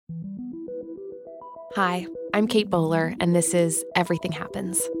Hi, I'm Kate Bowler, and this is Everything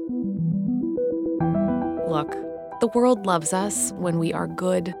Happens. Look, the world loves us when we are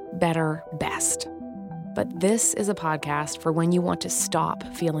good, better, best. But this is a podcast for when you want to stop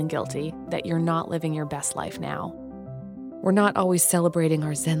feeling guilty that you're not living your best life now. We're not always celebrating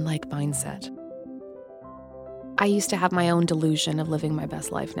our Zen-like mindset. I used to have my own delusion of living my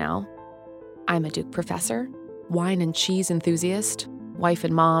best life now. I'm a Duke professor, wine and cheese enthusiast, wife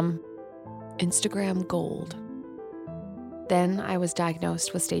and mom, Instagram gold. Then I was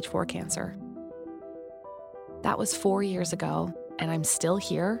diagnosed with stage 4 cancer. That was 4 years ago, and I'm still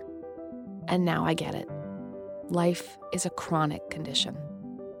here, and now I get it. Life is a chronic condition.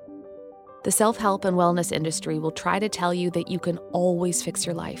 The self-help and wellness industry will try to tell you that you can always fix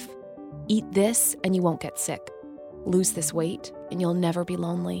your life. Eat this and you won't get sick. Lose this weight and you'll never be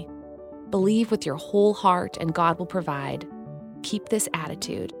lonely. Believe with your whole heart and God will provide. Keep this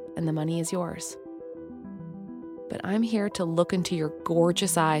attitude and the money is yours. But I'm here to look into your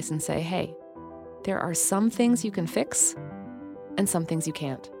gorgeous eyes and say, hey, there are some things you can fix and some things you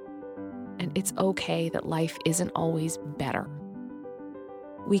can't. And it's okay that life isn't always better.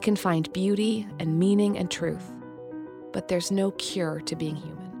 We can find beauty and meaning and truth, but there's no cure to being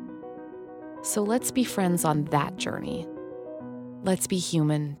human. So let's be friends on that journey. Let's be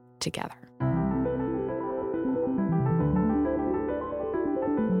human together.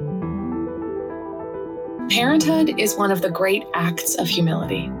 Parenthood is one of the great acts of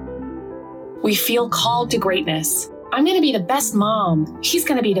humility. We feel called to greatness. I'm going to be the best mom. He's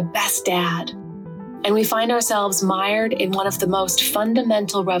going to be the best dad. And we find ourselves mired in one of the most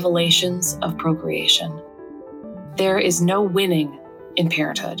fundamental revelations of procreation. There is no winning in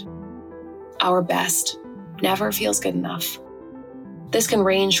parenthood. Our best never feels good enough. This can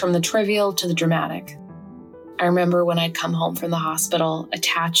range from the trivial to the dramatic. I remember when I'd come home from the hospital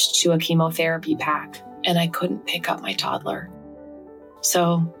attached to a chemotherapy pack, and I couldn't pick up my toddler.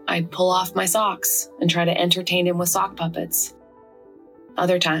 So I'd pull off my socks and try to entertain him with sock puppets.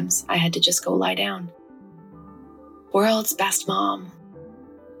 Other times, I had to just go lie down. World's best mom.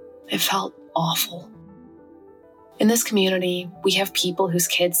 It felt awful. In this community, we have people whose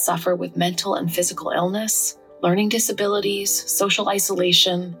kids suffer with mental and physical illness, learning disabilities, social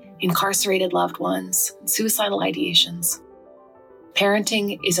isolation, incarcerated loved ones, and suicidal ideations.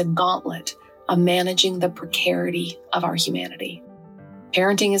 Parenting is a gauntlet of managing the precarity of our humanity.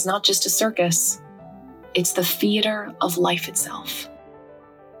 Parenting is not just a circus, it's the theater of life itself.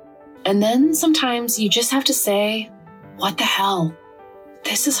 And then sometimes you just have to say, what the hell?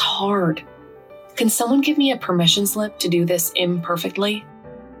 This is hard. Can someone give me a permission slip to do this imperfectly?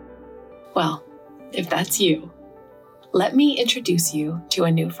 Well, if that's you, let me introduce you to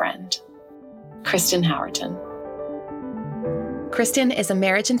a new friend, Kristen Howerton. Kristen is a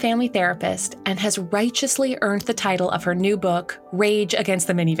marriage and family therapist and has righteously earned the title of her new book, Rage Against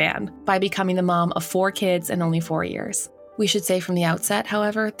the Minivan, by becoming the mom of 4 kids in only 4 years. We should say from the outset,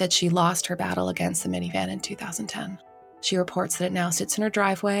 however, that she lost her battle against the minivan in 2010. She reports that it now sits in her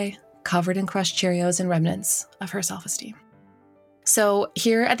driveway, covered in crushed Cheerios and remnants of her self-esteem. So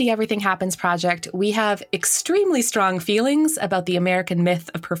here at the Everything Happens Project, we have extremely strong feelings about the American myth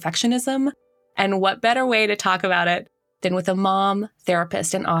of perfectionism, and what better way to talk about it than with a mom,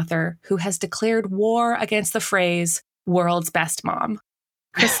 therapist, and author who has declared war against the phrase, world's best mom.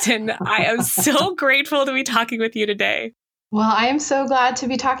 Kristen, I am so grateful to be talking with you today. Well, I am so glad to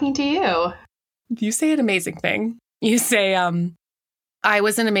be talking to you. You say an amazing thing. You say, I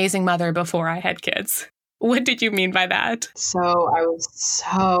was an amazing mother before I had kids. What did you mean by that? So I was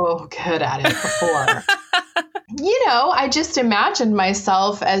so good at it before. I just imagined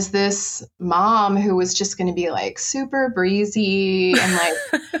myself as this mom who was just going to be like super breezy and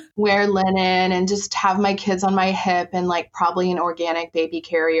like wear linen and just have my kids on my hip and like probably an organic baby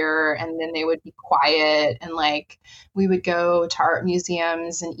carrier. And then they would be quiet and like we would go to art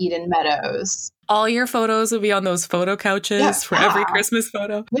museums and eat in meadows. All your photos would be on those photo couches for every Christmas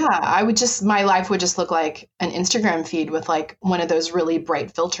photo. Yeah, my life would just look like an Instagram feed with like one of those really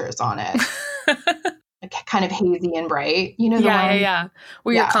bright filters on it. Like kind of hazy and bright, the one? Yeah.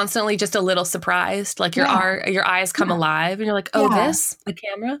 Where you're constantly just a little surprised, like your eyes come alive and you're like, this, the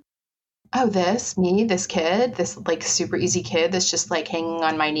camera? Oh, this kid, this like super easy kid that's just like hanging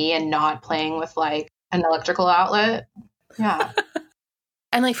on my knee and not playing with like an electrical outlet. Yeah.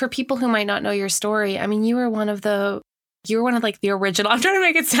 And like for people who might not know your story, I mean, you were one of like the original, I'm trying to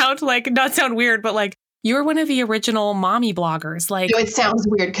make it sound like, not sound weird, but like You were one of the original mommy bloggers. Like, No, it sounds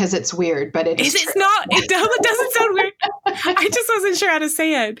weird because it's weird, but it's not. It doesn't sound weird. I just wasn't sure how to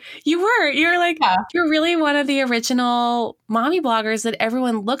say it. You're like, you're really one of the original mommy bloggers that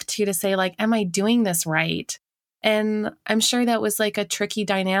everyone looked to say, like, am I doing this right? And I'm sure that was like a tricky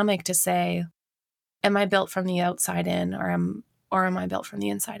dynamic to say, am I built from the outside in, or am I built from the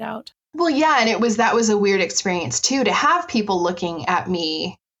inside out? Well, yeah. And that was a weird experience too, to have people looking at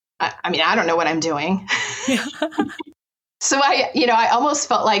me. I mean, I don't know what I'm doing. Yeah. So I almost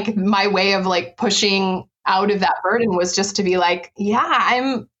felt like my way of like pushing out of that burden was just to be like, yeah,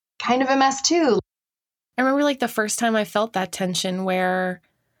 I'm kind of a mess too. I remember like the first time I felt that tension where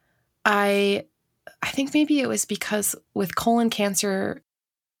I think maybe it was because with colon cancer,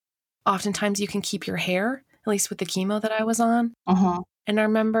 oftentimes you can keep your hair, at least with the chemo that I was on. Uh-huh. And I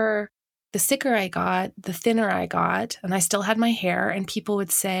remember the sicker I got, the thinner I got, and I still had my hair, and people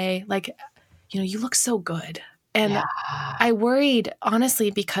would say, like, you look so good. And I worried, honestly,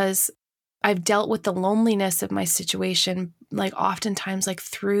 because I've dealt with the loneliness of my situation, like oftentimes like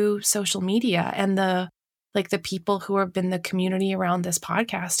through social media, and the people who have been the community around this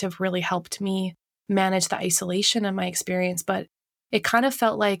podcast have really helped me manage the isolation of my experience. But it kind of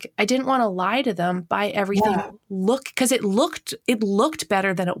felt like I didn't want to lie to them by everything because it looked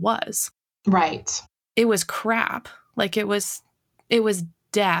better than it was. Right. It was crap. Like it was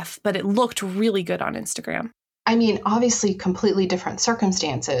death, but it looked really good on Instagram. I mean, obviously completely different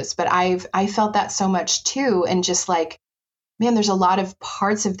circumstances, but I felt that so much too. And just like, man, there's a lot of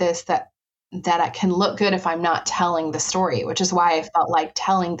parts of this that I can look good if I'm not telling the story, which is why I felt like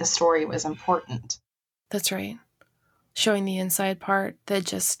telling the story was important. That's right. Showing the inside part that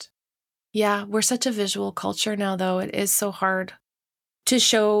just, we're such a visual culture now, though. It is so hard to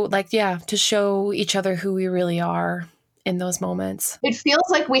show, to show each other who we really are in those moments. It feels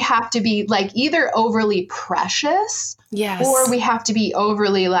like we have to be like either overly precious, yes, or we have to be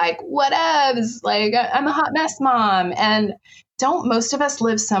overly like, whatevs, like I'm a hot mess mom. And don't most of us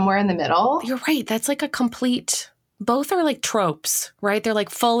live somewhere in the middle? You're right. That's like a complete, both are like tropes, right? They're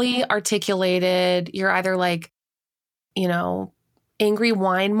like fully articulated. You're either like, angry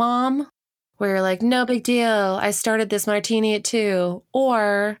wine mom, where you're like, no big deal, I started this martini at 2.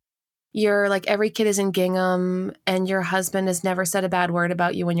 Or you're like, every kid is in gingham and your husband has never said a bad word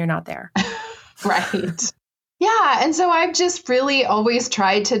about you when you're not there. Right. Yeah. And so I've just really always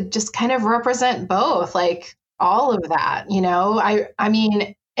tried to just kind of represent both, like all of that, I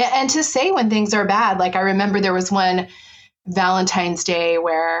mean, and to say when things are bad, like I remember there was one Valentine's Day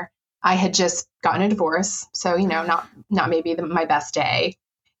where I had just gotten a divorce. So, not maybe my best day.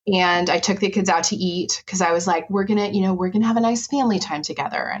 And I took the kids out to eat because I was like, we're going to have a nice family time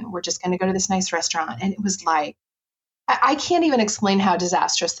together. And we're just going to go to this nice restaurant. And it was like, I can't even explain how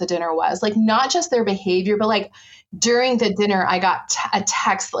disastrous the dinner was. Like not just their behavior, but like during the dinner, I got a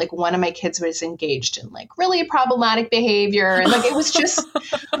text, like one of my kids was engaged in like really problematic behavior. And like, it was just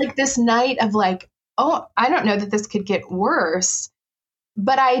like this night of like, oh, I don't know that this could get worse.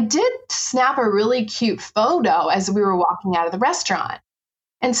 But I did snap a really cute photo as we were walking out of the restaurant.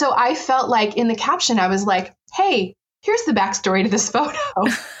 And so I felt like in the caption, I was like, hey, here's the backstory to this photo.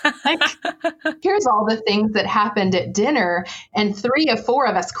 Like, here's all the things that happened at dinner. And 3 of 4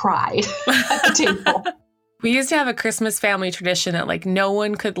 of us cried at the table. We used to have a Christmas family tradition that like no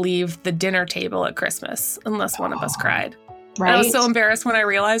one could leave the dinner table at Christmas unless one of us cried. Right. I was so embarrassed when I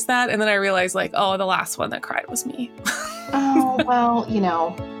realized that. And then I realized like, oh, the last one that cried was me. Oh, well,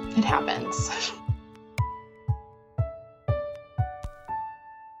 it happens.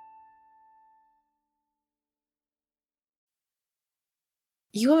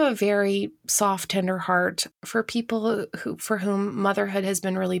 You have a very soft, tender heart for people for whom motherhood has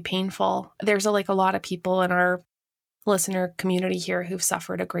been really painful. There's a lot of people in our listener community here who've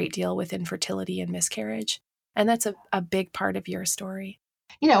suffered a great deal with infertility and miscarriage. And that's a big part of your story.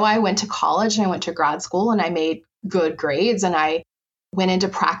 I went to college and I went to grad school and I made good grades and I went into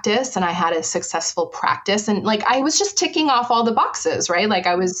practice and I had a successful practice. And like, I was just ticking off all the boxes, right? Like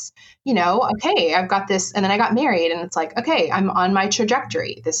I was, okay, I've got this. And then I got married and it's like, okay, I'm on my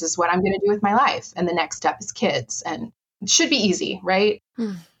trajectory. This is what I'm going to do with my life. And the next step is kids and it should be easy. Right.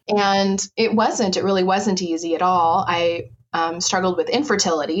 And it really wasn't easy at all. I struggled with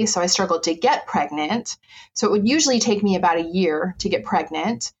infertility. So I struggled to get pregnant. So it would usually take me about a year to get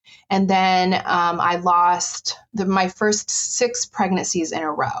pregnant. And then I lost my first 6 pregnancies in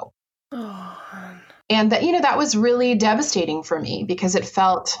a row. Oh. And that was really devastating for me because it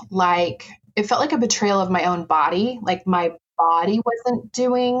felt like a betrayal of my own body. Like my body wasn't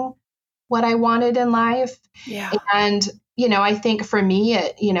doing what I wanted in life. Yeah. And, I think for me,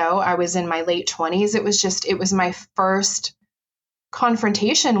 I was in my late 20s. It was my first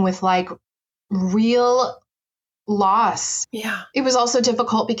confrontation with like real loss. Yeah. It was also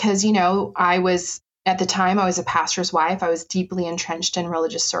difficult because, at the time I was a pastor's wife. I was deeply entrenched in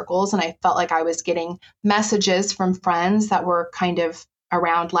religious circles. And I felt like I was getting messages from friends that were kind of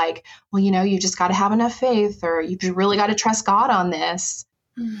around like, well, you just got to have enough faith, or you really got to trust God on this.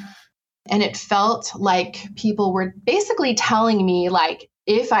 And it felt like people were basically telling me like,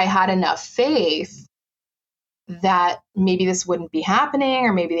 if I had enough faith, that maybe this wouldn't be happening,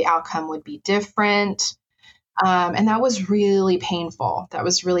 or maybe the outcome would be different. And that was really painful.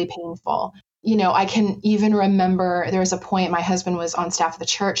 I can even remember there was a point, my husband was on staff of the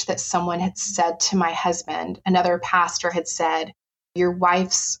church, that someone had said to my husband, another pastor had said, your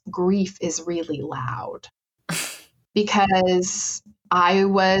wife's grief is really loud. Because I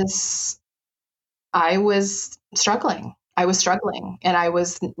was struggling. And I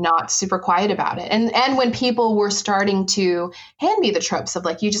was not super quiet about it. And when people were starting to hand me the tropes of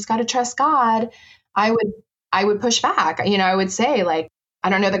like, you just got to trust God, I would push back. I would say like, I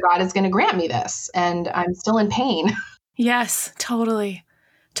don't know that God is going to grant me this, and I'm still in pain. Yes, totally.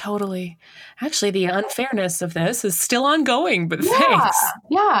 Totally. Actually, the unfairness of this is still ongoing, but thanks.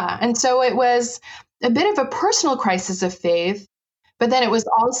 Yeah. And so it was a bit of a personal crisis of faith, but then it was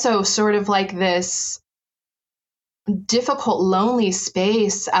also sort of like this difficult, lonely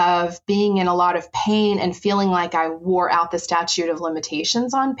space of being in a lot of pain and feeling like I wore out the statute of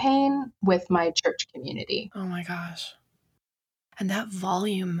limitations on pain with my church community. Oh my gosh. And that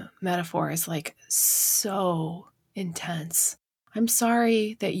volume metaphor is like so intense. I'm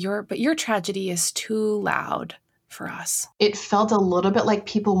sorry that your tragedy is too loud for us. It felt a little bit like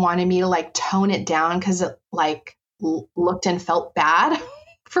people wanted me to like tone it down because it like looked and felt bad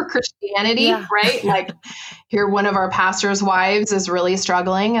for Christianity, right? Like here, one of our pastor's wives is really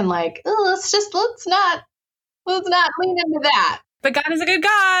struggling, and like, let's not lean into that. But God is a good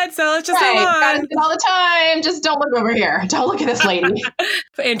God, so let's just move on. God is good all the time. Just don't look over here. Don't look at this lady.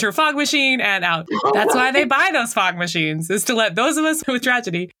 Enter fog machine and out. That's why they buy those fog machines, is to let those of us with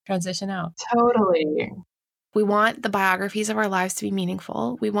tragedy transition out. Totally. We want the biographies of our lives to be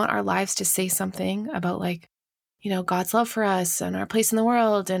meaningful. We want our lives to say something about like, God's love for us and our place in the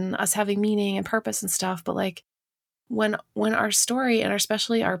world and us having meaning and purpose and stuff. But like when our story and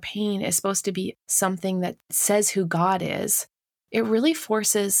especially our pain is supposed to be something that says who God is, it really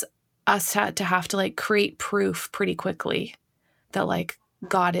forces us to have to like create proof pretty quickly that like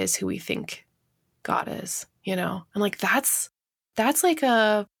God is who we think God is, and like that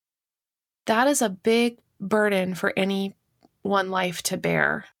is a big burden for any one life to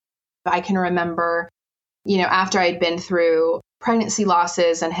bear. I can remember, after I'd been through pregnancy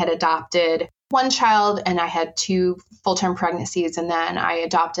losses and had adopted one child, and I had 2 full-term pregnancies, and then I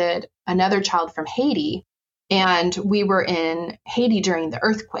adopted another child from Haiti. And we were in Haiti during the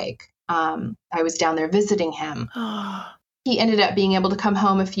earthquake. I was down there visiting him. He ended up being able to come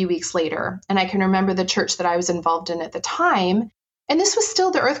home a few weeks later. And I can remember the church that I was involved in at the time. And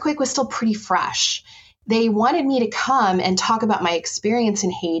the earthquake was still pretty fresh. They wanted me to come and talk about my experience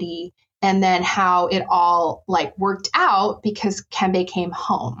in Haiti and then how it all like worked out because Kembe came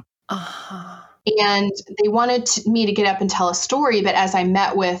home. And they wanted me to get up and tell a story. But as I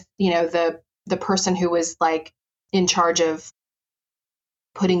met with, the person who was like in charge of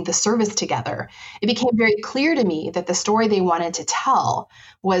putting the service together, it became very clear to me that the story they wanted to tell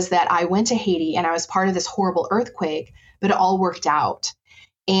was that I went to Haiti and I was part of this horrible earthquake, but it all worked out.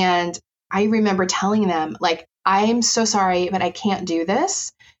 And I remember telling them, like, I'm so sorry, but I can't do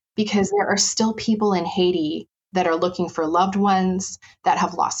this because there are still people in Haiti that are looking for loved ones, that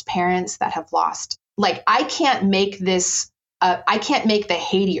have lost parents, that have lost, like, I can't make the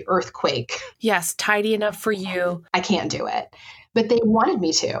Haiti earthquake. Yes, tidy enough for you. I can't do it. But they wanted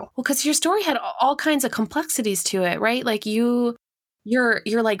me to. Well, because your story had all kinds of complexities to it, right? Like you're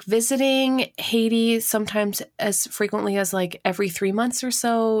like visiting Haiti sometimes as frequently as like every 3 months or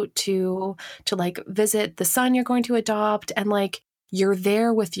so to like visit the son you're going to adopt, and like you're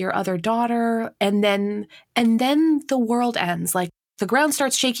there with your other daughter, and then the world ends. Like the ground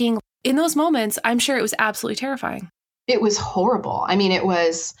starts shaking. In those moments, I'm sure it was absolutely terrifying. It was horrible. I mean, it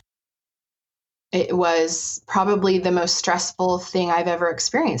was probably the most stressful thing I've ever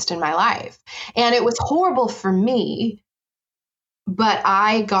experienced in my life. And it was horrible for me, but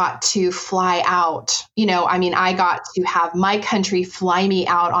I got to fly out. I got to have my country fly me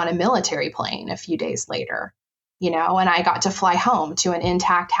out on a military plane a few days later, and I got to fly home to an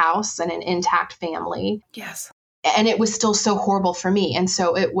intact house and an intact family. Yes. And it was still so horrible for me. And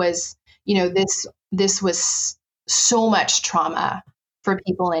so it was, this was so much trauma for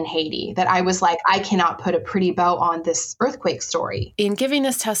people in Haiti that I was like, I cannot put a pretty bow on this earthquake story. In giving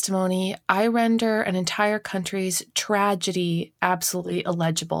this testimony, I render an entire country's tragedy absolutely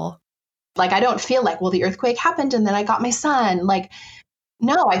illegible. Like, I don't feel like, well, the earthquake happened and then I got my son. Like,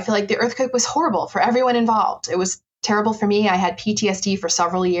 no, I feel like the earthquake was horrible for everyone involved. It was terrible for me. I had PTSD for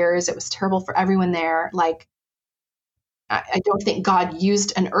several years. It was terrible for everyone there. Like, I don't think God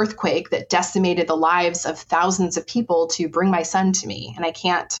used an earthquake that decimated the lives of thousands of people to bring my son to me. And I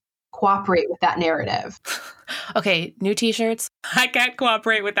can't cooperate with that narrative. Okay, new t-shirts. I can't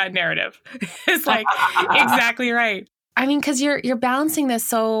cooperate with that narrative. It's like exactly right. I mean, because you're balancing this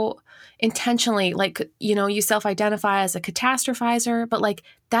so intentionally, like, you know, you self-identify as a catastrophizer, but like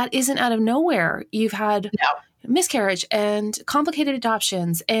that isn't out of nowhere. You've had miscarriage and complicated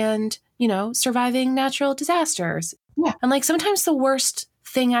adoptions and, you know, surviving natural disasters. Yeah. And like sometimes the worst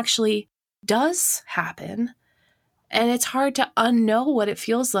thing actually does happen. And it's hard to unknow what it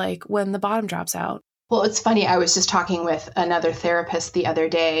feels like when the bottom drops out. Well, it's funny. I was just talking with another therapist the other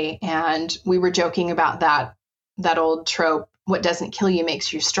day, and we were joking about that old trope, what doesn't kill you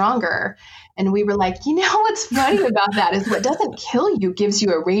makes you stronger. And we were like, you know, what's funny about that is what doesn't kill you gives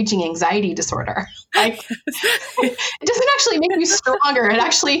you a raging anxiety disorder. Like, it doesn't actually make you stronger. It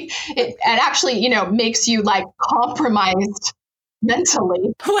actually, you know, makes you like compromised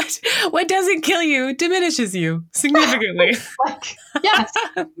mentally. What doesn't kill you diminishes you significantly. Like, yes,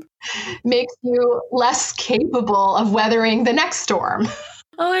 makes you less capable of weathering the next storm.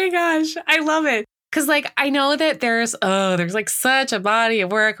 Oh my gosh, I love it. Because like, I know that there's like such a body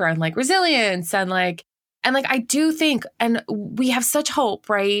of work around like resilience and like I do think, and we have such hope,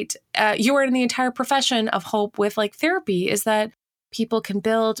 right? You are in the entire profession of hope with like therapy, is that people can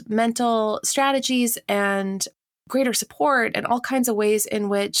build mental strategies and greater support and all kinds of ways in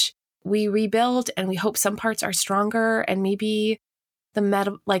which we rebuild, and we hope some parts are stronger, and maybe the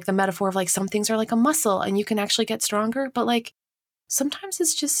metaphor of like some things are like a muscle and you can actually get stronger, but like sometimes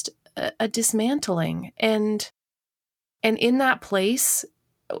it's just a dismantling, and in that place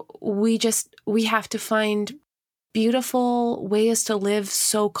we have to find beautiful ways to live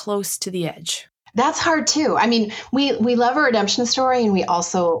so close to the edge. That's hard too. I mean, we love a redemption story, and we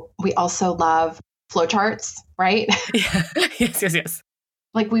also love flowcharts, right? Yeah. Yes.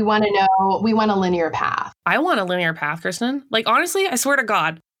 Like, we want a linear path. I want a linear path, Kristen. Like, honestly, I swear to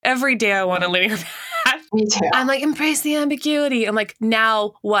God, every day I want a linear path. Me too. I'm like, embrace the ambiguity. I'm like,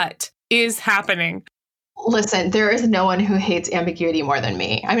 now what is happening? Listen, there is no one who hates ambiguity more than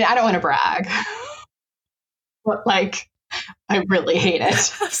me. I mean, I don't want to brag, but like, I really hate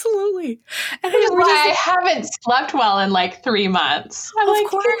it. Absolutely. And which is why I haven't slept well in like 3 months. I'm like,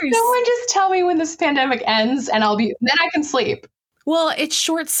 course. Can no one just tell me when this pandemic ends and then I can sleep. Well, it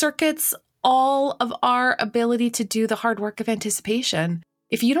short circuits all of our ability to do the hard work of anticipation.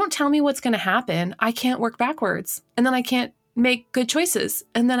 If you don't tell me what's going to happen, I can't work backwards, and then I can't make good choices.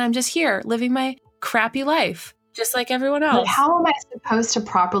 And then I'm just here living my crappy life, just like everyone else. But how am I supposed to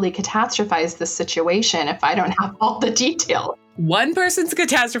properly catastrophize this situation if I don't have all the details? One person's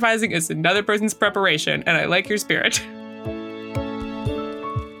catastrophizing is another person's preparation, and I like your spirit.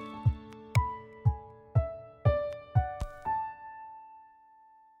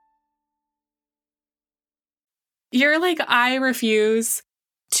 You're like, I refuse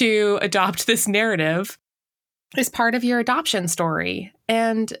to adopt this narrative is part of your adoption story.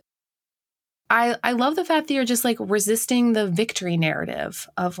 And I love the fact that you're just like resisting the victory narrative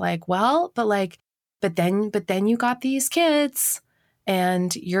of like, well, but then you got these kids,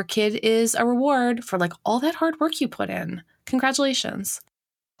 and your kid is a reward for like all that hard work you put in. Congratulations.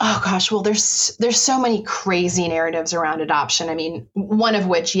 Oh gosh, well, there's so many crazy narratives around adoption. I mean, one of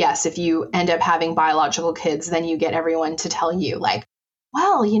which, yes, if you end up having biological kids, then you get everyone to tell you like,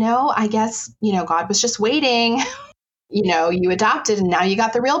 well, you know, I guess, you know, God was just waiting. You know, you adopted and now you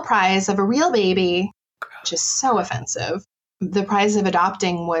got the real prize of a real baby, which is so offensive. The prize of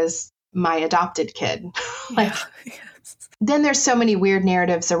adopting was my adopted kid. Like, yeah. Yes. Then there's so many weird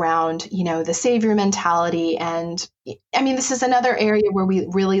narratives around, you know, the savior mentality. And I mean, this is another area where we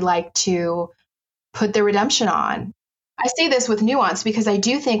really like to put the redemption on. I say this with nuance because I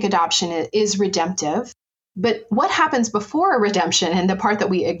do think adoption is redemptive. But what happens before a redemption, and the part that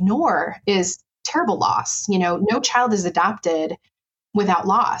we ignore, is terrible loss. You know, no child is adopted without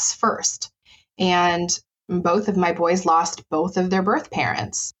loss first. And both of my boys lost both of their birth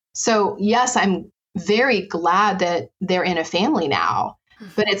parents. So yes, I'm very glad that they're in a family now,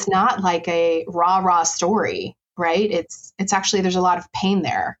 but it's not like a rah story, right? It's actually, there's a lot of pain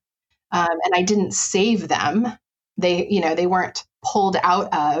there. And I didn't save them. They weren't pulled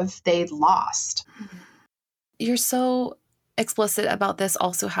out of, they lost. you're so explicit about this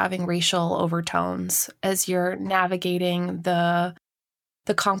also having racial overtones as you're navigating the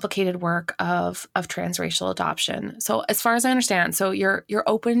complicated work of transracial adoption. So as far as I understand, so you're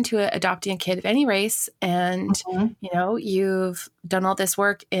open to adopting a kid of any race, and you've done all this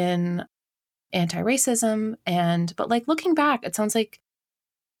work in anti-racism, but like looking back, it sounds like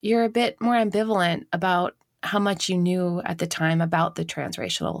you're a bit more ambivalent about how much you knew at the time about the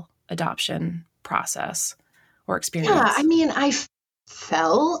transracial adoption process or experience. Yeah, I mean, I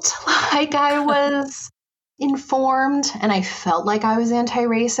felt like I was informed, and I felt like I was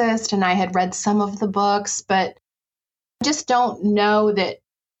anti-racist, and I had read some of the books, but I just don't know that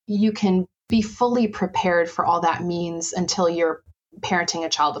you can be fully prepared for all that means until you're parenting a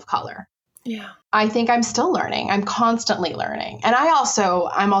child of color. Yeah. I think I'm still learning. I'm constantly learning. And I'm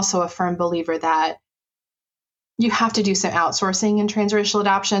also a firm believer that you have to do some outsourcing in transracial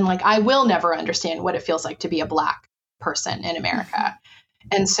adoption. Like, I will never understand what it feels like to be a Black person in America.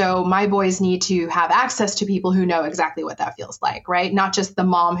 And so my boys need to have access to people who know exactly what that feels like, right? Not just the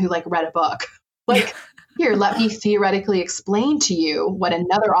mom who like read a book. Like, here, let me theoretically explain to you what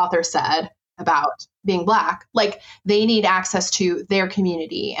another author said about being Black. Like, they need access to their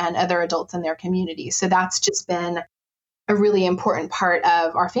community and other adults in their community. So that's just been a really important part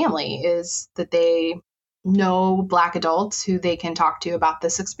of our family, is that they know Black adults who they can talk to about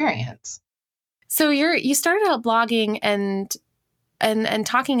this experience. So you started out blogging and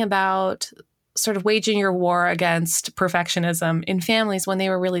talking about sort of waging your war against perfectionism in families when they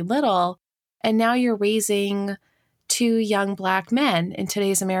were really little. And now you're raising 2 young Black men in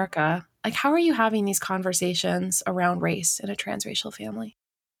today's America. Like, how are you having these conversations around race in a transracial family?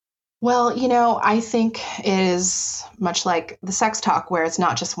 Well, I think it is much like the sex talk, where it's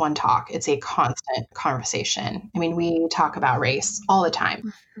not just one talk, it's a constant conversation. I mean, we talk about race all the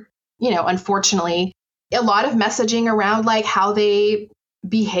time. Unfortunately, a lot of messaging around like how they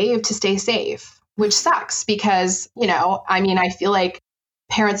behave to stay safe, which sucks because, I feel like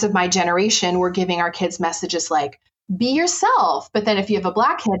parents of my generation were giving our kids messages like, be yourself. But then if you have a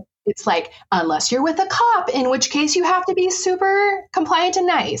Black kid, it's like, unless you're with a cop, in which case you have to be super compliant and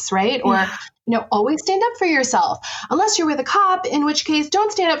nice, right? Or, always stand up for yourself. Unless you're with a cop, in which case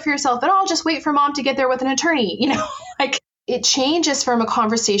don't stand up for yourself at all. Just wait for mom to get there with an attorney. Like, it changes from a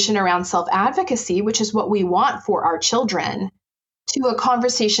conversation around self-advocacy, which is what we want for our children, to a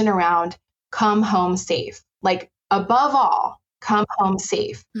conversation around come home safe. Like, above all, come home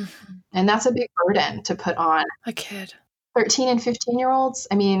safe. Mm-hmm. And that's a big burden to put on a kid. 13 and 15-year-olds.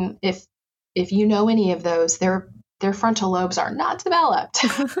 I mean, if you know any of those, their frontal lobes are not developed.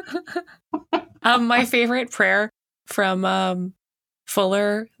 My favorite prayer from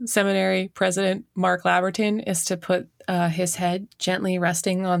Fuller Seminary President Mark Labberton is to put his head gently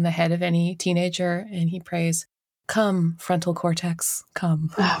resting on the head of any teenager, and he prays, "Come, frontal cortex,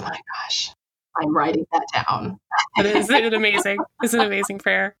 come." Oh my gosh. I'm writing that down. It's an amazing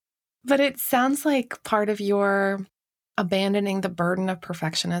prayer. But it sounds like part of your abandoning the burden of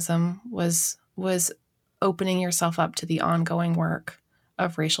perfectionism was opening yourself up to the ongoing work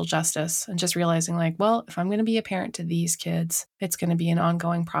of racial justice, and just realizing like, well, if I'm going to be a parent to these kids, it's going to be an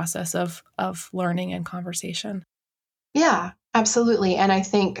ongoing process of learning and conversation. Yeah, absolutely. And I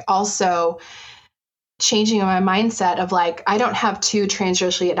think also changing my mindset of like, I don't have 2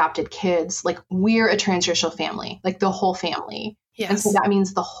 transracially adopted kids. Like, we're a transracial family, like the whole family. Yes. And so that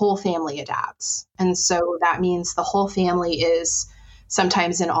means the whole family adapts. And so that means the whole family is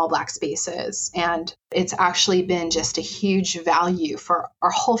sometimes in all Black spaces. And it's actually been just a huge value for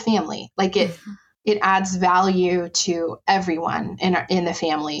our whole family. Like, it adds value to everyone in the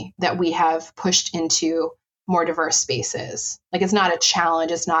family that we have pushed into more diverse spaces. Like, it's not a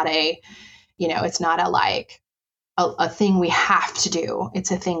challenge. It's not it's not a thing we have to do.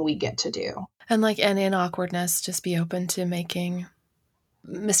 It's a thing we get to do. And in awkwardness, just be open to making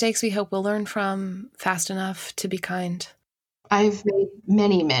mistakes we hope we'll learn from fast enough to be kind. I've made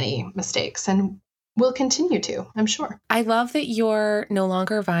many, many mistakes and will continue to, I'm sure. I love that you're no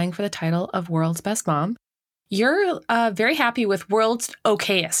longer vying for the title of World's Best Mom. You're very happy with World's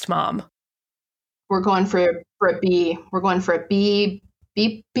Okayest Mom. We're going for a B. We're going for a B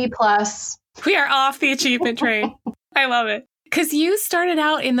plus. We are off the achievement train. I love it. Because you started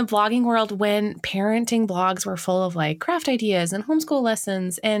out in the blogging world when parenting blogs were full of like craft ideas and homeschool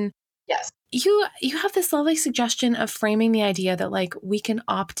lessons. And yes, you have this lovely suggestion of framing the idea that like we can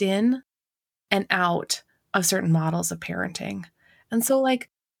opt in and out of certain models of parenting. And so like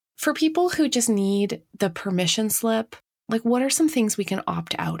for people who just need the permission slip, like what are some things we can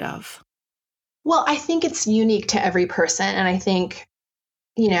opt out of? Well, I think it's unique to every person. And I think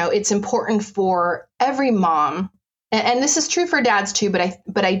it's important for every mom, and this is true for dads too,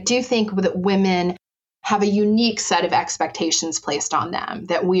 but I do think that women have a unique set of expectations placed on them,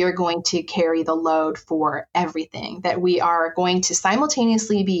 that we are going to carry the load for everything, that we are going to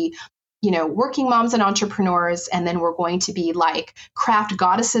simultaneously be, working moms and entrepreneurs, and then we're going to be like craft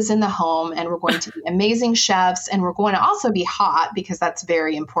goddesses in the home, and we're going to be amazing chefs, and we're going to also be hot, because that's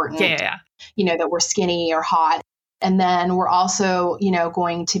very important. Yeah. That we're skinny or hot. And then we're also,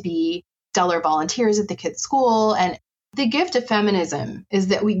 going to be stellar volunteers at the kids' school. And the gift of feminism is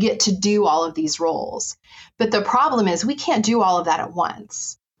that we get to do all of these roles. But the problem is we can't do all of that at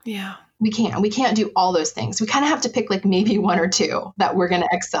once. Yeah. We can't do all those things. We kind of have to pick like maybe one or two that we're going to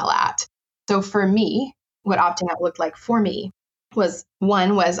excel at. So for me, what opting out looked like for me was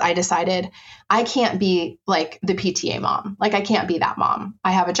I decided I can't be like the PTA mom. Like I can't be that mom.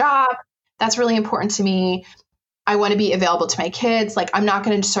 I have a job. That's really important to me. I want to be available to my kids. Like I'm not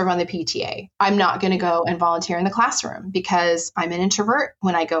going to serve on the PTA. I'm not going to go and volunteer in the classroom because I'm an introvert.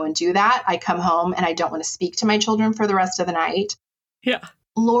 When I go and do that, I come home and I don't want to speak to my children for the rest of the night. Yeah.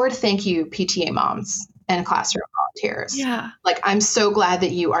 Lord, thank you, PTA moms and classroom volunteers. Yeah. Like, I'm so glad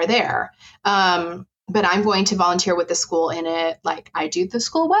that you are there. But I'm going to volunteer with the school in it. Like I do the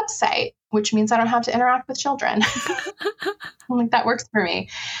school website, which means I don't have to interact with children. Like that works for me.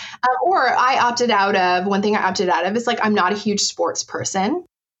 Or one thing I opted out of is like, I'm not a huge sports person.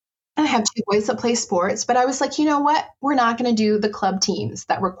 I have two boys that play sports, but I was like, you know what? We're not going to do the club teams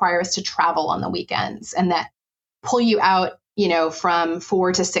that require us to travel on the weekends and that pull you out, from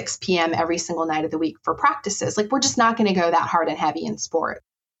 4 to 6 p.m. every single night of the week for practices. Like, we're just not going to go that hard and heavy in sport.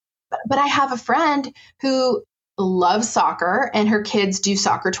 But I have a friend who loves soccer and her kids do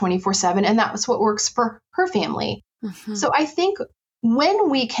soccer 24/7. And that's what works for her family. Mm-hmm. So I think when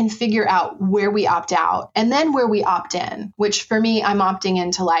we can figure out where we opt out and then where we opt in, which for me, I'm opting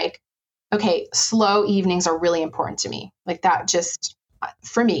into like, okay, slow evenings are really important to me. Like that just,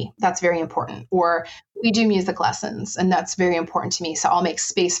 for me, that's very important. Or we do music lessons and that's very important to me. So I'll make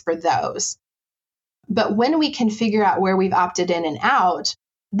space for those. But when we can figure out where we've opted in and out,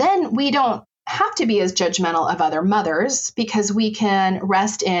 then we don't have to be as judgmental of other mothers because we can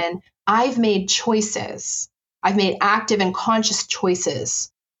rest in, I've made choices. I've made active and conscious choices.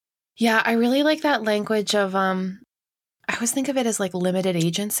 Yeah, I really like that language of, I always think of it as like limited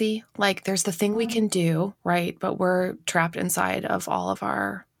agency. Like there's the thing we can do, right? But we're trapped inside of all of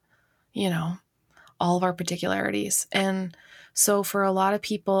our particularities. And so for a lot of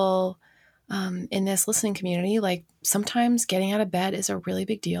people in this listening community, like sometimes getting out of bed is a really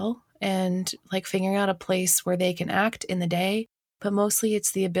big deal and like figuring out a place where they can act in the day, but mostly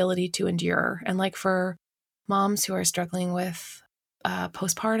it's the ability to endure. And like for moms who are struggling with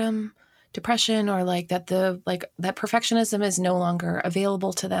postpartum depression or like that that perfectionism is no longer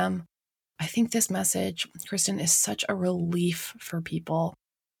available to them, I think this message, Kristen, is such a relief for people.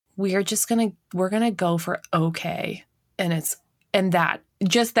 We're gonna go for okay, and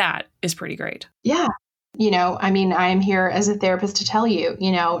that is pretty great. Yeah. I'm here as a therapist to tell you,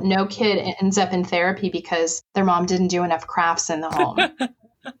 no kid ends up in therapy because their mom didn't do enough crafts in the home.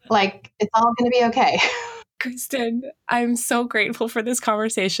 Like it's all going to be okay. Kristen, I'm so grateful for this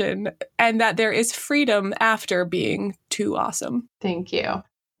conversation and that there is freedom after being too awesome. Thank you.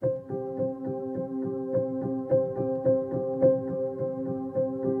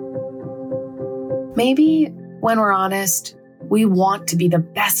 Maybe when we're honest, we want to be the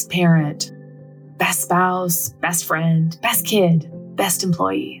best parent, best spouse, best friend, best kid, best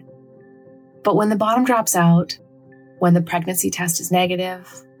employee. But when the bottom drops out, when the pregnancy test is negative,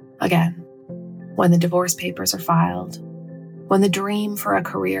 again, when the divorce papers are filed, when the dream for a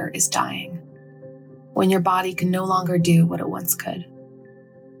career is dying, when your body can no longer do what it once could,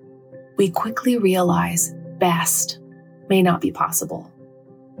 we quickly realize best may not be possible.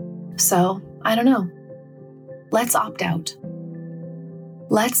 So, I don't know. Let's opt out.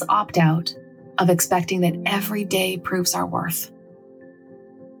 Let's opt out of expecting that every day proves our worth.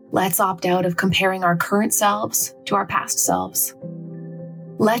 Let's opt out of comparing our current selves to our past selves.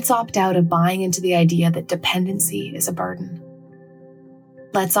 Let's opt out of buying into the idea that dependency is a burden.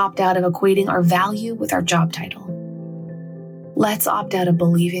 Let's opt out of equating our value with our job title. Let's opt out of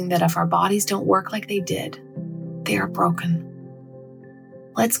believing that if our bodies don't work like they did, they are broken.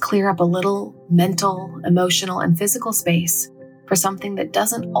 Let's clear up a little mental, emotional, and physical space for something that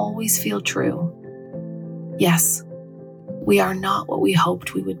doesn't always feel true. Yes, we are not what we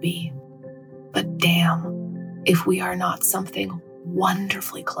hoped we would be, but damn if we are not something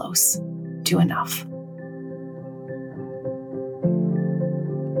wonderfully close to enough.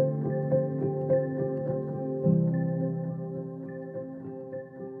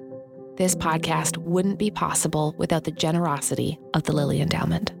 this podcast wouldn't be possible without the generosity of the Lilly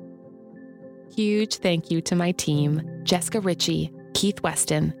Endowment. Huge thank you to my team, Jessica Ritchie, Keith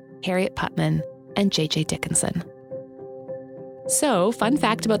Weston, Harriet Putman, and JJ Dickinson. So, fun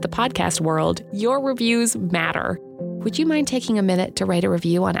fact about the podcast world, your reviews matter. Would you mind taking a minute to write a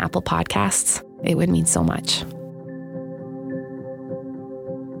review on Apple Podcasts? It would mean so much.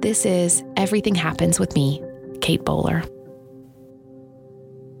 This is Everything Happens with me, Kate Bowler.